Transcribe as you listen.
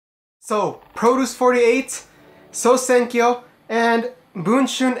So, Produce48, Sousenkyo, and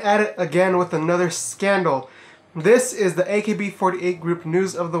Bunshun at it again with another scandal. This is the AKB48 group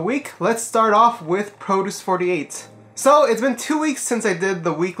news of the week. Let's start off with Produce48. So, it's been 2 weeks since I did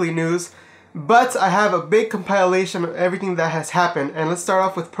the weekly news, but I have a big compilation of everything that has happened. And let's start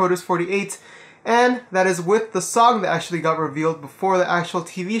off with Produce48, and that is with the song that actually got revealed before the actual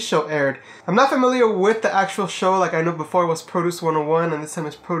TV show aired. I'm not familiar with the actual show, like I know before it was Produce 101 and this time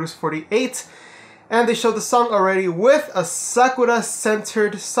it's Produce48. And they showed the song already with a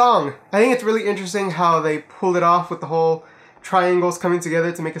Sakura-centered song. I think it's really interesting how they pulled it off with the whole triangles coming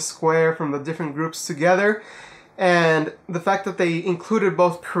together to make a square from the different groups together. And the fact that they included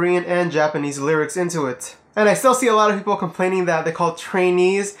both Korean and Japanese lyrics into it. And I still see a lot of people complaining that they call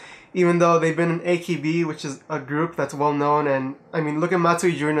trainees, even though they've been in AKB, which is a group that's well known. And I mean, look at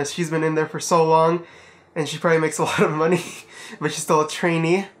Matsui Yurina, she's been in there for so long, and she probably makes a lot of money, but she's still a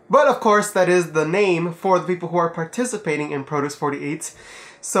trainee. But of course, that is the name for the people who are participating in Produce48,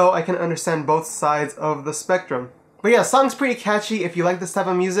 so I can understand both sides of the spectrum. But yeah, song's pretty catchy if you like this type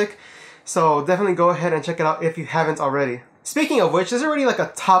of music, so definitely go ahead and check it out if you haven't already. Speaking of which, there's already like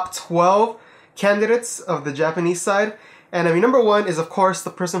a top 12 candidates of the Japanese side. And I mean, number 1 is of course the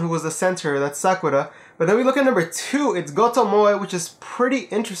person who was the center, that's Sakura. But then we look at number 2, it's Goto Moe, which is pretty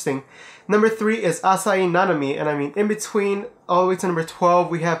interesting. Number 3 is Asahi Nanami, and I mean, in between, all the way to number 12,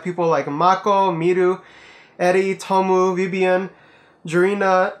 we have people like Mako, Miru, Eri, Tomu, Vivian,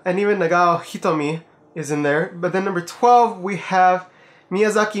 Jurina, and even Nagao Hitomi is in there. But then number 12, we have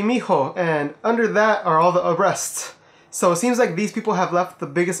Miyazaki Miho, and under that are all the rest. So it seems like these people have left the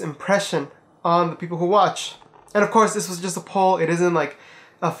biggest impression on the people who watch. And of course, this was just a poll, it isn't like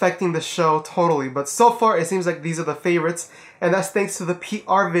affecting the show totally, but so far it seems like these are the favorites, and that's thanks to the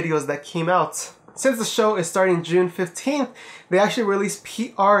PR videos that came out. Since the show is starting June 15th, they actually released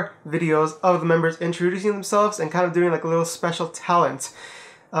PR videos of the members introducing themselves and kind of doing like a little special talent.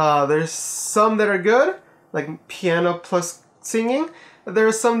 There's some that are good, like piano plus singing. There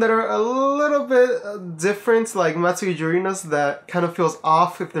are some that are a little bit different, like Matsui Yurina's, that kind of feels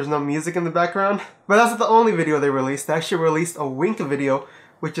off if there's no music in the background. But that's not the only video they released. They actually released a wink video,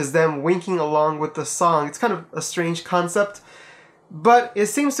 which is them winking along with the song. It's kind of a strange concept, but it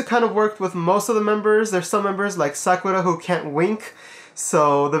seems to kind of work with most of the members. There's some members like Sakura who can't wink,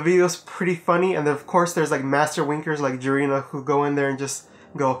 so the video's pretty funny. And then of course there's like master winkers like Jurina who go in there and just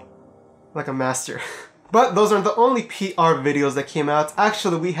go like a master. But those aren't the only PR videos that came out.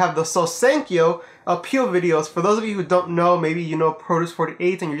 Actually, we have the Sousenkyo appeal videos. For those of you who don't know, maybe you know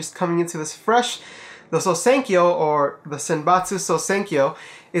Produce48 and you're just coming into this fresh, the Sousenkyo, or the Senbatsu Sousenkyo,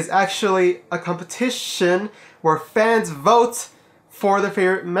 is actually a competition where fans vote for their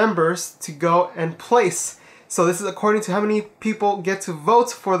favorite members to go and place. So this is according to how many people get to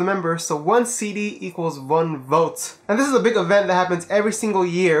vote for the members. So 1 CD equals 1 vote. And this is a big event that happens every single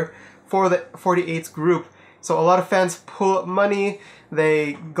year for the 48 group. So a lot of fans pull up money,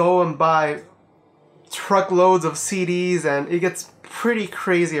 they go and buy truckloads of CDs, and it gets pretty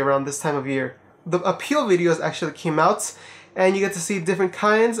crazy around this time of year. The appeal videos actually came out, and you get to see different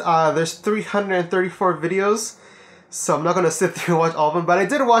kinds. There's 334 videos, so I'm not going to sit through and watch all of them, but I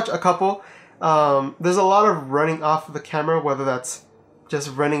did watch a couple. There's a lot of running off the camera, whether that's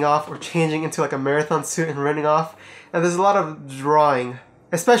just running off or changing into like a marathon suit and running off, and there's a lot of drawing,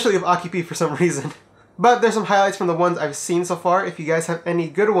 especially of Akipi for some reason. But there's some highlights from the ones I've seen so far. If you guys have any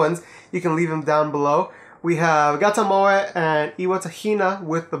good ones, you can leave them down below. We have Gatamoe and Iwatahina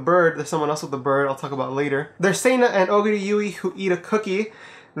with the bird. There's someone else with the bird I'll talk about later. There's Seina and Ogiri Yui who eat a cookie.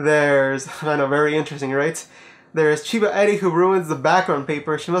 There's, I know, very interesting, right? There's Chiba Eri who ruins the background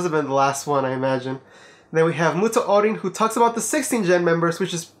paper. She must have been the last one, I imagine. Then we have Muto Orin who talks about the 16 Gen members,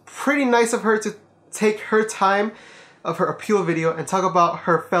 which is pretty nice of her to take her time of her appeal video and talk about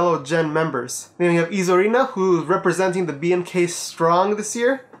her fellow Gen members. Then we have Izorina, who's representing the BNK Strong this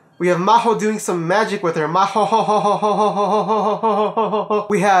year. We have Maho doing some magic with her. Maho ho ho ho ho ho ho ho ho ho ho ho.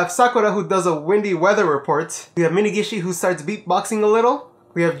 We have Sakura who does a windy weather report. We have Minigishi who starts beatboxing a little.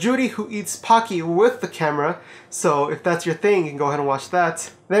 We have Judy who eats Pocky with the camera. So if that's your thing, you can go ahead and watch that.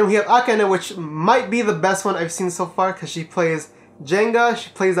 Then we have Akane, which might be the best one I've seen so far because she plays Jenga.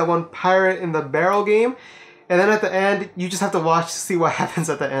 She plays that one pirate in the barrel game. And then at the end, you just have to watch to see what happens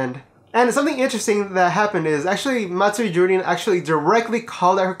at the end. And something interesting that happened is actually Matsui Yurina actually directly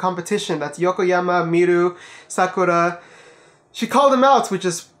called out her competition. That's Yokoyama, Miru, Sakura. She called them out, which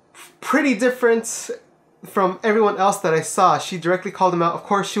is pretty different from everyone else that I saw. She directly called them out. Of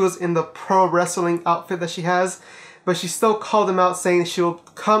course, she was in the pro wrestling outfit that she has, but she still called them out saying she will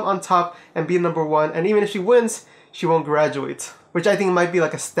come on top and be number 1. And even if she wins, she won't graduate. which I think might be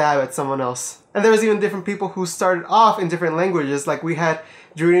like a stab at someone else. And there was even different people who started off in different languages. Like we had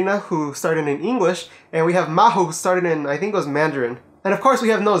Jurina, who started in English, and we have Maho, who started in, I think it was Mandarin. And of course we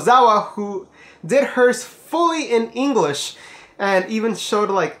have Nozawa, who did hers fully in English, and even showed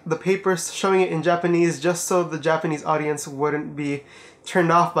like the papers showing it in Japanese just so the Japanese audience wouldn't be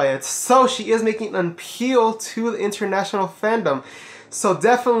turned off by it. So she is making an appeal to the international fandom. So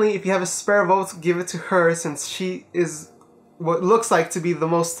definitely, if you have a spare vote, give it to her, since she is what looks like to be the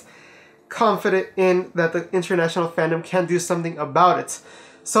most confident in that the international fandom can do something about it.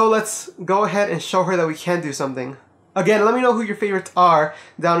 So let's go ahead and show her that we can do something. Again, let me know who your favorites are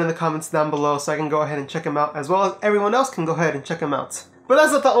down in the comments down below so I can go ahead and check them out, as well as everyone else can go ahead and check them out. But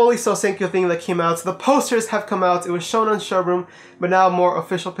that's not the only Sousenkyo thing that came out. The posters have come out. It was shown on Showroom, but now more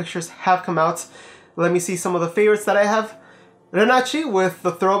official pictures have come out. Let me see some of the favorites that I have. Renachi with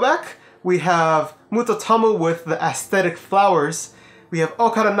the throwback. We have Mutotomu with the aesthetic flowers. We have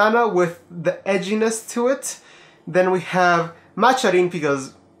Okada Nana with the edginess to it. Then we have Macharin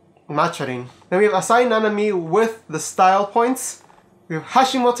because Macharin. Then we have Asai Nanami with the style points. We have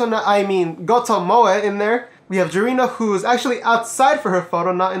Goto Moe in there. We have Jurina, who's actually outside for her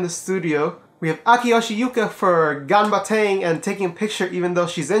photo, not in the studio. We have Akiyoshi Yuka for ganbateing and taking a picture even though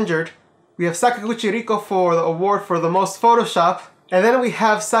she's injured. We have Sakaguchi Riko for the award for the most Photoshop. And then we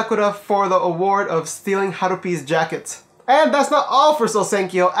have Sakura for the award of stealing Harupi's jacket. And that's not all for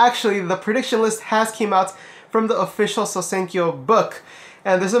Sousenkyo. Actually, the prediction list has came out from the official Sousenkyo book.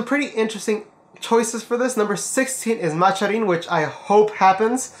 And there's some pretty interesting choices for this. Number 16 is Macharin, which I hope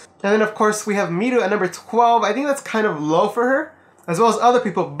happens. And then of course we have Miru at number 12. I think that's kind of low for her, as well as other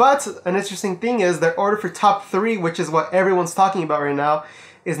people. But an interesting thing is their order for top 3, which is what everyone's talking about right now,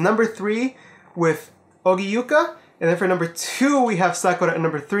 is number 3 with Ogiyuka. And then for number 2 we have Sakura, and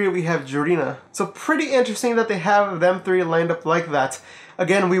number 3 we have Jurina. So pretty interesting that they have them 3 lined up like that.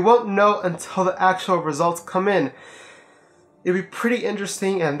 Again, we won't know until the actual results come in. It'd be pretty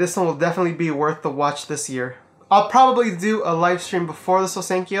interesting, and this one will definitely be worth the watch this year. I'll probably do a live stream before the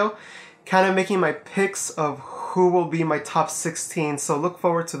Sousenkyo, kind of making my picks of who will be my top 16, so look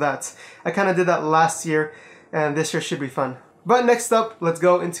forward to that. I kind of did that last year, and this year should be fun. But next up, let's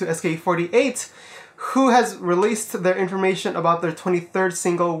go into SK48, who has released their information about their 23rd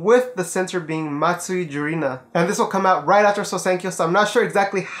single, with the center being Matsui Jurina. And this will come out right after Sousenkyo, so I'm not sure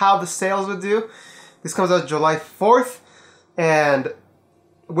exactly how the sales would do. This comes out July 4th. And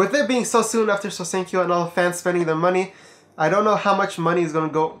with it being so soon after Sousenkyo and all the fans spending their money, I don't know how much money is going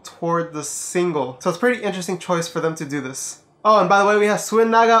to go toward the single. So it's a pretty interesting choice for them to do this. Oh, and by the way, we have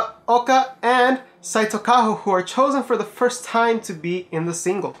Suenaga Oka and Saito Kaho, who are chosen for the first time to be in the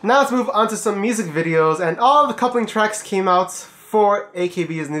single. Now let's move on to some music videos, and all of the coupling tracks came out for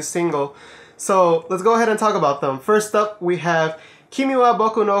AKB's new single. So let's go ahead and talk about them. First up, we have Kimi wa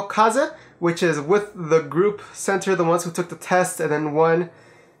Boku no Kaze, which is with the group center, the ones who took the test and then won.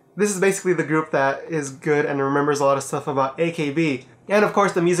 This is basically the group that is good and remembers a lot of stuff about AKB. And of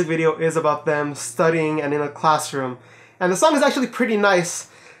course the music video is about them studying and in a classroom. And the song is actually pretty nice.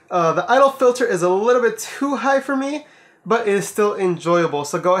 The idol filter is a little bit too high for me, but it is still enjoyable,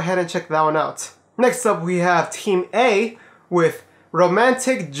 so go ahead and check that one out. Next up we have Team A with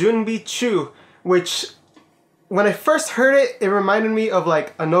Romantic Jumbi Chuu, which when I first heard it, it reminded me of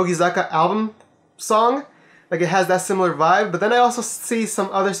like a Nogizaka album song. Like it has that similar vibe, but then I also see some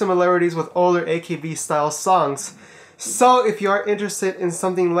other similarities with older AKB style songs. So if you are interested in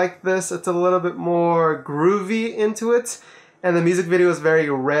something like this, it's a little bit more groovy into it, and the music video is very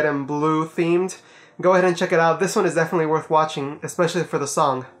red and blue themed. Go ahead and check it out. This one is definitely worth watching, especially for the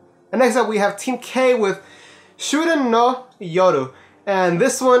song. And next up we have Team K with Shuden no Yoru. And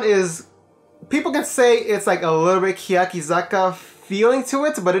this one is, people can say it's like a little bit Kiyakizaka feeling to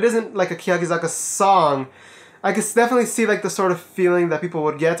it, but it isn't like a Kiyakizaka song. I can definitely see like the sort of feeling that people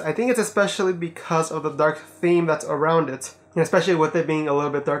would get. I think it's especially because of the dark theme that's around it. And especially with it being a little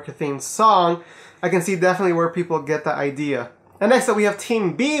bit darker themed song, I can see definitely where people get that idea. And next up we have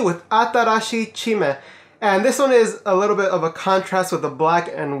Team B with Atarashii Chime. And this one is a little bit of a contrast with the black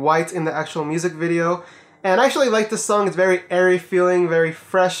and white in the actual music video. And I actually like this song. It's very airy feeling, very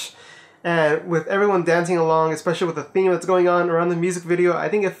fresh. And with everyone dancing along, especially with the theme that's going on around the music video, I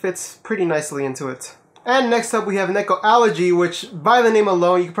think it fits pretty nicely into it. And next up we have Neko Allergie, which by the name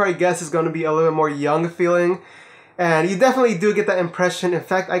alone you can probably guess is going to be a little bit more young feeling. And you definitely do get that impression. In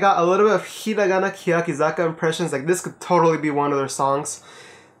fact, I got a little bit of Hiragana Kiyakizaka impressions, like this could totally be one of their songs.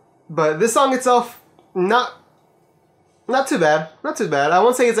 But this song itself, not too bad. Not too bad. I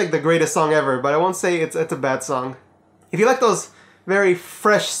won't say it's like the greatest song ever, but I won't say it's a bad song. If you like those very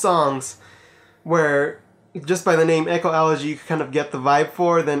fresh songs where just by the name Echo Allergie you can kind of get the vibe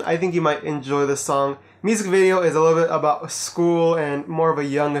for, then I think you might enjoy this song. Music video is a little bit about school and more of a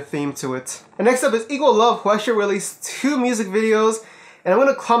young theme to it. And next up is Equal Love, who actually released 2 music videos, and I'm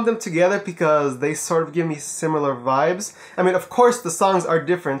going to clump them together because they sort of give me similar vibes. I mean, of course the songs are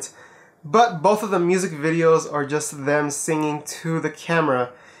different, but both of the music videos are just them singing to the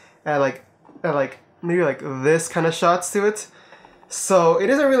camera at like maybe like this kind of shots to it. So it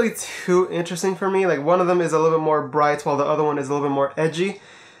isn't really too interesting for me. Like, one of them is a little bit more bright while the other one is a little bit more edgy.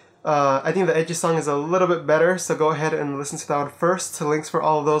 I think the edgy song is a little bit better, so go ahead and listen to that one first. The links for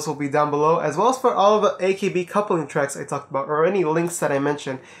all of those will be down below, as well as for all of the AKB coupling tracks I talked about, or any links that I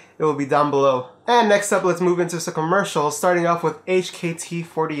mentioned, it will be down below. And next up, let's move into some commercials, starting off with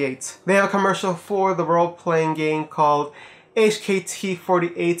HKT48. They have a commercial for the role-playing game called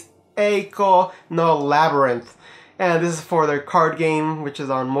HKT48 Eiko no Labyrinth. And this is for their card game, which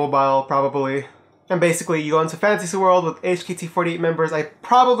is on mobile, probably. And basically, you go into Fantasy World with HKT48 members. I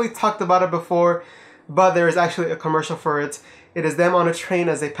probably talked about it before, but there is actually a commercial for it. It is them on a train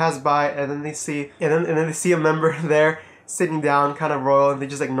as they pass by, and then they see a member there sitting down, kind of royal, and they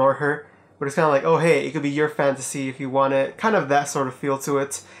just ignore her. But it's kind of like, oh hey, it could be your fantasy if you want it. Kind of that sort of feel to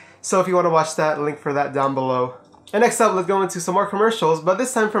it. So if you want to watch that, link for that down below. And next up, let's go into some more commercials, but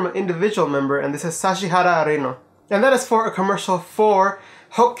this time from an individual member, and this is Sashihara Areno. And that is for a commercial for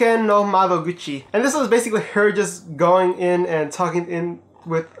Hoken no Madoguchi. And this was basically her just going in and talking in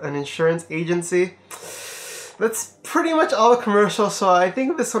with an insurance agency. That's pretty much all the commercials, so I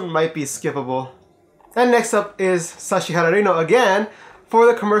think this one might be skippable. And next up is Sashihara Rino again for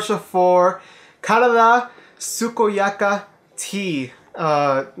the commercial for Karada Sukoyaka Tea.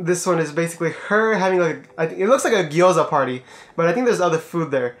 This one is basically her having like, it looks like a gyoza party, but I think there's other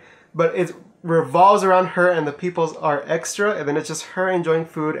food there. But it revolves around her and the peoples are extra, and then it's just her enjoying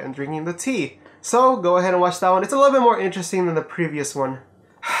food and drinking the tea. So go ahead and watch that one. It's a little bit more interesting than the previous one.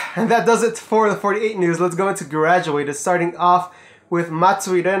 And that does it for the 48 news. Let's go into Graduated, starting off with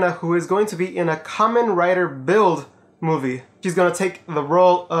Matsui Rena, who is going to be in a Kamen Rider Build movie. She's going to take the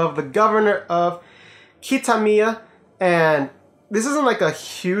role of the governor of Kitamiya, and this isn't like a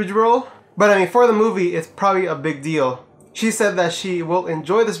huge role, but I mean, for the movie, it's probably a big deal. She said that she will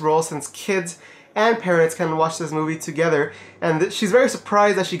enjoy this role since kids and parents can watch this movie together, and she's very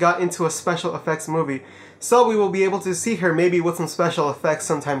surprised that she got into a special effects movie. So we will be able to see her maybe with some special effects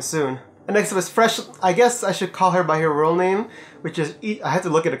sometime soon. And next up is Fresh, I guess I should call her by her real name, which is, I have to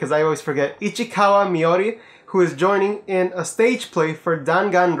look at it because I always forget, Ichikawa Miori, who is joining in a stage play for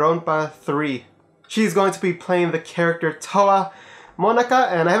Danganronpa 3. She's going to be playing the character Toa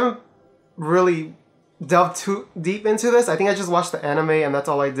Monaka, and I haven't really delved too deep into this. I think I just watched the anime and that's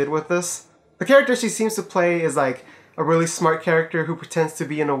all I did with this. The character she seems to play is like a really smart character who pretends to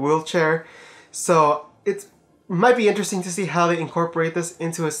be in a wheelchair. So it might be interesting to see how they incorporate this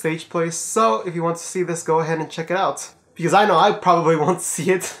into a stage play. So if you want to see this, go ahead and check it out, because I know I probably won't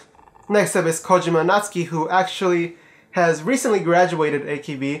see it. Next up is Kojima Natsuki, who actually has recently graduated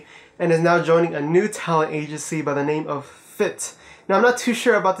AKB and is now joining a new talent agency by the name of FIT. Now, I'm not too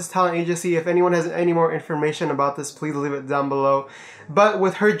sure about this talent agency. If anyone has any more information about this, please leave it down below. But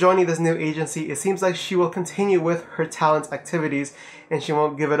with her joining this new agency, it seems like she will continue with her talent activities and she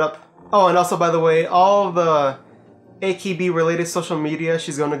won't give it up. Oh, and also, by the way, all the AKB related social media,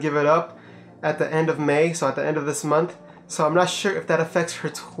 she's going to give it up at the end of May, so at the end of this month. So I'm not sure if that affects her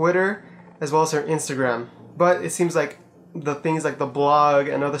Twitter as well as her Instagram. But it seems like the things like the blog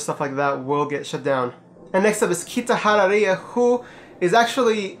and other stuff like that will get shut down. And next up is Kitahara Ria, who is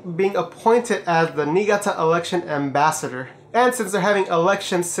actually being appointed as the Niigata election ambassador. And since they're having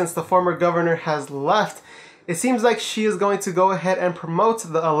elections since the former governor has left, it seems like she is going to go ahead and promote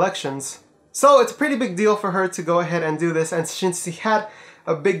the elections. So it's a pretty big deal for her to go ahead and do this, and since she had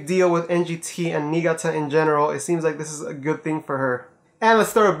a big deal with NGT and Niigata in general, it seems like this is a good thing for her. And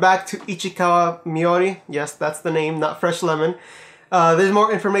let's throw it back to Ichikawa Miori. Yes, that's the name, not Fresh Lemon. There's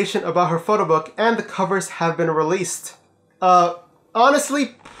more information about her photo book, and the covers have been released.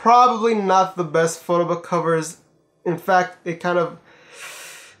 Honestly, probably not the best photo book covers. In fact, it kind of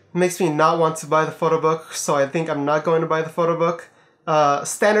makes me not want to buy the photo book, so I think I'm not going to buy the photo book.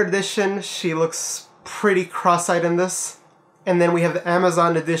 Standard edition, she looks pretty cross-eyed in this. And then we have the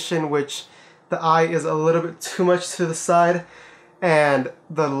Amazon edition, which the eye is a little bit too much to the side, and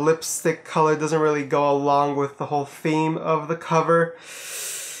the lipstick color doesn't really go along with the whole theme of the cover.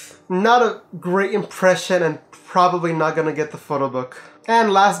 Not a great impression, and probably not gonna get the photo book.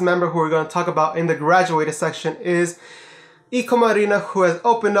 And last member who we're gonna talk about in the graduated section is Iko Marina, who has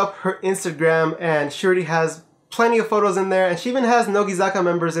opened up her Instagram, and she already has plenty of photos in there, and she even has Nogizaka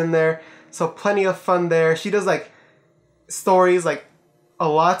members in there, So plenty of fun there. She does like stories like a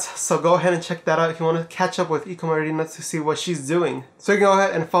lot, so go ahead and check that out if you want to catch up with Ikomarina to see what she's doing. So you can go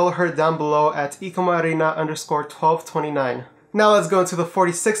ahead and follow her down below at ikomarina_1229. Now let's go into the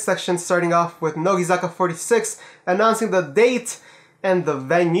 46 section, starting off with Nogizaka 46 announcing the date and the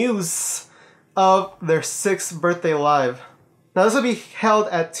venues of their 6th birthday live. Now this will be held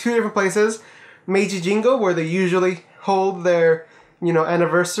at 2 different places. Meiji Jingo, where they usually hold their,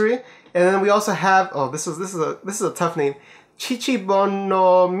 anniversary, and then we also have, this is a tough name,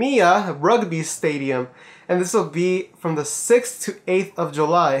 Chichibonomiya Rugby Stadium, and this will be from the 6th to 8th of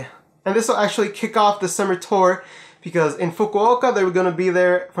July. And this will actually kick off the summer tour, because in Fukuoka they were going to be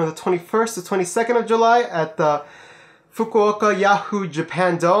there from the 21st to 22nd of July at the Fukuoka Yahoo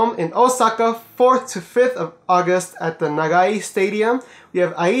Japan Dome. In Osaka, 4th to 5th of August at the Nagai Stadium. We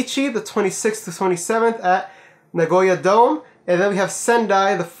have Aichi, the 26th to 27th at Nagoya Dome. And then we have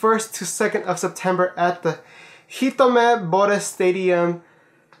Sendai, the 1st to 2nd of September at the Hitome Bore Stadium,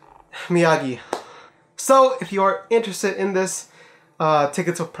 Miyagi. So if you are interested in this,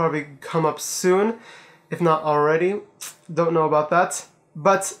 tickets will probably come up soon, if not already. Don't know about that.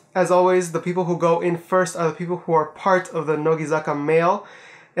 But as always, the people who go in first are the people who are part of the Nogizaka mail,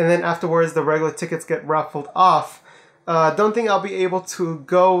 and then afterwards the regular tickets get raffled off. Don't think I'll be able to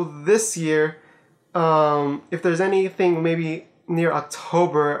go this year. If there's anything maybe near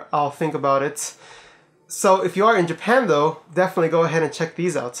October, I'll think about it. So if you are in Japan though, definitely go ahead and check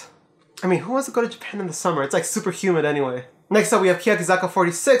these out. I mean, who wants to go to Japan in the summer? It's like super humid anyway. Next up we have Kiyakizaka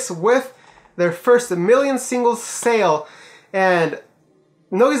 46 with their first million singles sale, and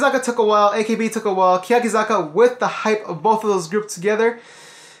Nogizaka took a while, AKB took a while. Kiyakizaka, with the hype of both of those groups together,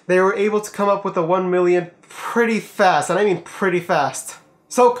 they were able to come up with the 1 million pretty fast, and I mean pretty fast.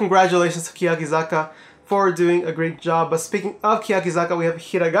 So congratulations to Kiyakizaka for doing a great job. But speaking of Kiyakizaka, we have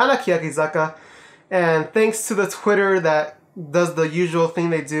Hiragana Kiyakizaka, and thanks to the Twitter that does the usual thing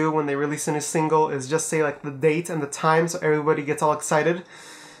they do when they release a new single, is just say like the date and the time so everybody gets all excited.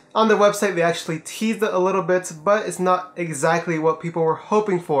 On their website, they actually teased it a little bit, but it's not exactly what people were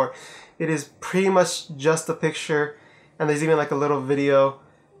hoping for. It is pretty much just a picture, and there's even like a little video,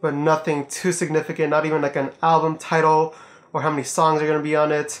 but nothing too significant, not even like an album title, or how many songs are going to be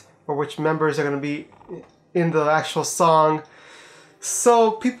on it, or which members are going to be in the actual song.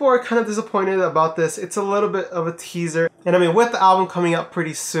 So people are kind of disappointed about this. It's a little bit of a teaser, and I mean, with the album coming out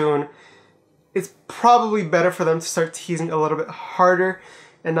pretty soon, it's probably better for them to start teasing a little bit harder,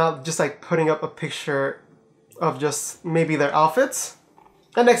 and not just like putting up a picture of just maybe their outfits.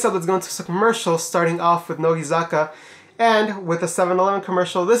 And next up, let's go into some commercials, starting off with Nogizaka and with a 7-Eleven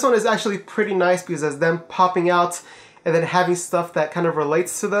commercial. This one is actually pretty nice because it's them popping out and then having stuff that kind of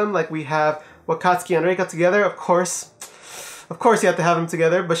relates to them. Like we have Wakatsuki and Reika together, of course you have to have them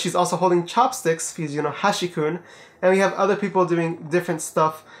together, but she's also holding chopsticks because, Hashi-kun. And we have other people doing different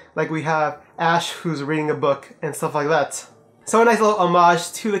stuff, like we have Ash who's reading a book and stuff like that. So a nice little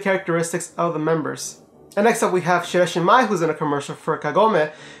homage to the characteristics of the members. And next up we have Shirashimai, who's in a commercial for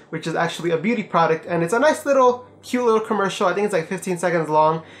Kagome, which is actually a beauty product, and it's a nice little, cute little commercial. I think it's like 15 seconds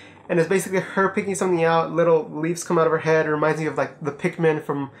long, and it's basically her picking something out, little leaves come out of her head. It reminds me of like the Pikmin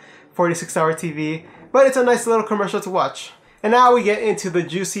from 46 Hour TV, but it's a nice little commercial to watch. And now we get into the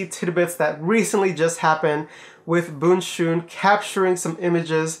juicy tidbits that recently just happened, with Bunshun capturing some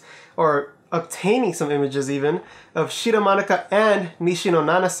images, or obtaining some images even, of Shiramanaka and Nishino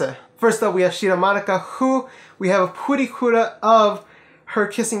Nanase. First up we have Shiramanaka, who we have a purikura of her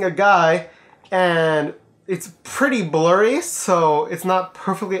kissing a guy, and it's pretty blurry, so it's not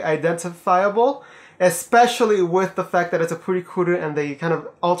perfectly identifiable, especially with the fact that it's a purikura and they kind of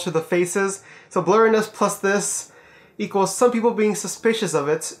alter the faces. So blurriness plus this equals some people being suspicious of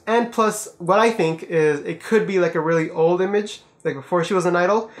it, and plus what I think is it could be like a really old image, like before she was an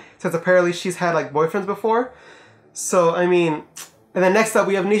idol, since apparently she's had like boyfriends before. So I mean, and then next up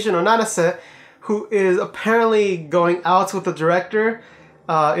we have Nishino Nanase, who is apparently going out with the director.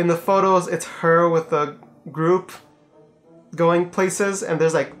 In the photos it's her with the group going places, and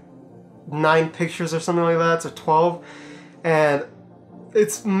there's like 9 pictures or something like that, or 12, and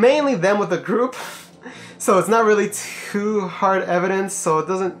it's mainly them with the group. So it's not really too hard evidence, so it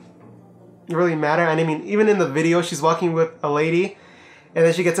doesn't really matter. And I mean, even in the video, she's walking with a lady, and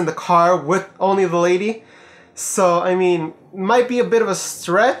then she gets in the car with only the lady. So, I mean, might be a bit of a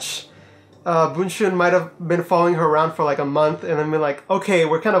stretch. Bunshun might have been following her around for like a month, and then be like, okay,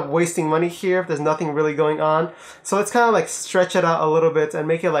 we're kind of wasting money here if there's nothing really going on. So let's kind of like stretch it out a little bit and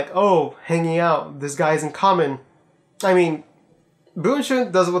make it like, oh, hanging out, this guy's in common. I mean,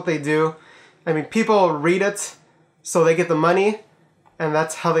 Bunshun does what they do. I mean, people read it, so they get the money, and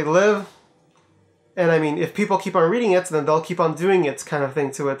that's how they live. And I mean, if people keep on reading it, then they'll keep on doing it kind of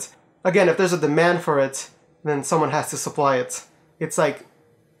thing to it. Again, if there's a demand for it, then someone has to supply it. It's like,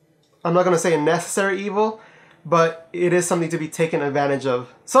 I'm not going to say a necessary evil, but it is something to be taken advantage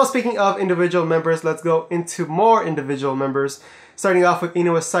of. So speaking of individual members, let's go into more individual members. Starting off with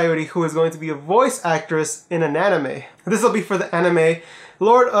Inoue Sayuri, who is going to be a voice actress in an anime. This will be for the anime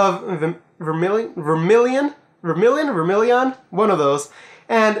Lord of Vermilion, one of those.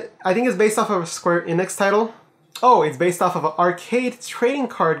 And I think it's based off of a Square Enix title. Oh, it's based off of an arcade trading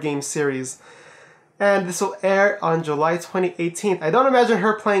card game series. And this will air on July 2018. I don't imagine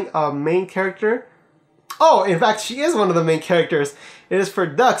her playing a main character. Oh, in fact, she is one of the main characters. It is for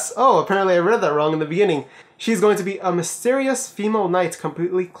Ducks. Oh, apparently I read that wrong in the beginning. She's going to be a mysterious female knight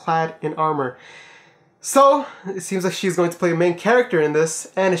completely clad in armor. So, it seems like she's going to play a main character in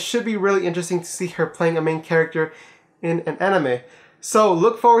this, and it should be really interesting to see her playing a main character in an anime. So,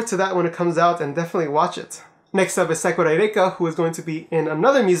 look forward to that when it comes out and definitely watch it. Next up is Sakura Reika, who is going to be in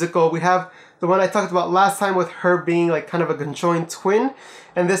another musical. We have the one I talked about last time with her being like kind of a conjoined twin,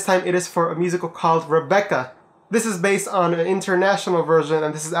 and this time it is for a musical called Rebecca. This is based on an international version,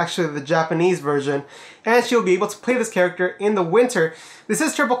 and this is actually the Japanese version, and she'll be able to play this character in the winter. This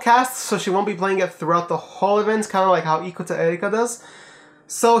is triple cast, so she won't be playing it throughout the whole event, kind of like how Ikuta Erika does.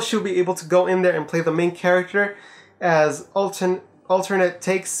 So she'll be able to go in there and play the main character as alternate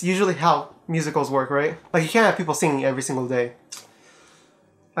takes, usually how musicals work, right? Like, you can't have people singing every single day.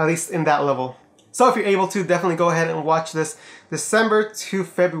 At least in that level. So if you're able to, definitely go ahead and watch this December to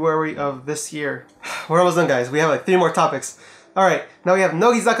February of this year. We're almost done, guys. We have like 3 more topics. Alright, now we have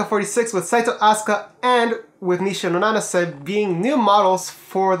Nogizaka 46 with Saito Asuka and with Nishino Nanase being new models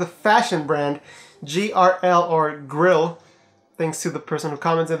for the fashion brand GRL or Grill, thanks to the person who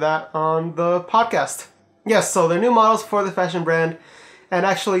commented that on the podcast. Yes, so they're new models for the fashion brand, and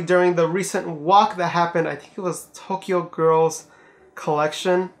actually during the recent walk that happened, I think it was Tokyo Girls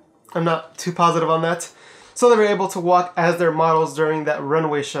collection. I'm not too positive on that. So they were able to walk as their models during that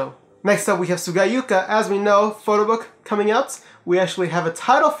runway show. Next up we have Sugayuka. As we know, photo book coming out. We actually have a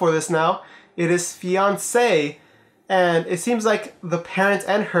title for this now. It is Fiancé, and it seems like the parent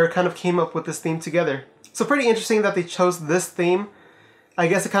and her kind of came up with this theme together. So pretty interesting that they chose this theme. I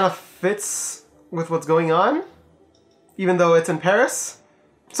guess it kind of fits with what's going on, even though it's in Paris.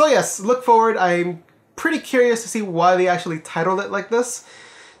 So yes, look forward. I'm pretty curious to see why they actually titled it like this.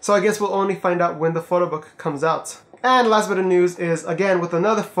 So I guess we'll only find out when the photo book comes out. And last bit of news is, again, with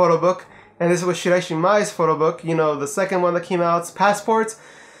another photo book, and this was Shiraishi Mai's photo book, you know, the second one that came out, Passport.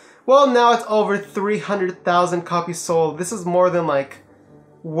 Well, now it's over 300,000 copies sold. This is more than like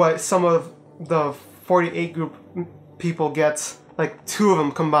what some of the 48 group people get, like 2 of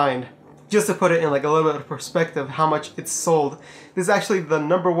them combined. Just to put it in like a little bit of perspective how much it's sold. This is actually the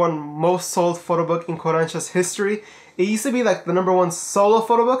 #1 most sold photo book in Kodansha's history. It used to be like the #1 solo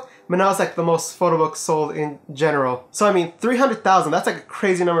photo book, but now it's like the most photo books sold in general. So I mean, 300,000, that's like a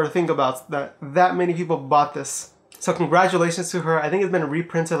crazy number to think about, that many people bought this. So congratulations to her. I think it's been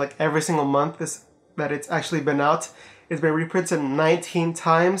reprinted like every single month that it's actually been out. It's been reprinted 19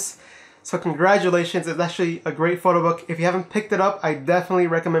 times. So congratulations, it's actually a great photo book. If you haven't picked it up, I definitely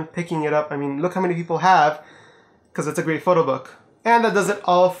recommend picking it up. I mean, look how many people have, because it's a great photo book. And that does it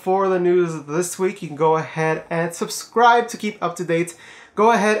all for the news this week. You can go ahead and subscribe to keep up to date. Go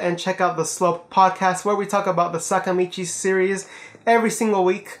ahead and check out the Slope podcast where we talk about the Sakamichi series every single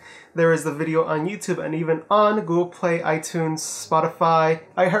week. There is the video on YouTube and even on Google Play, iTunes, Spotify,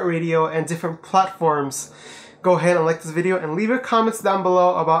 iHeartRadio, and different platforms. Go ahead and like this video and leave your comments down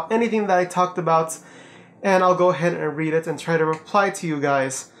below about anything that I talked about, and I'll go ahead and read it and try to reply to you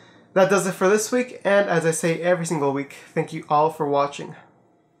guys. That does it for this week, and as I say every single week, thank you all for watching.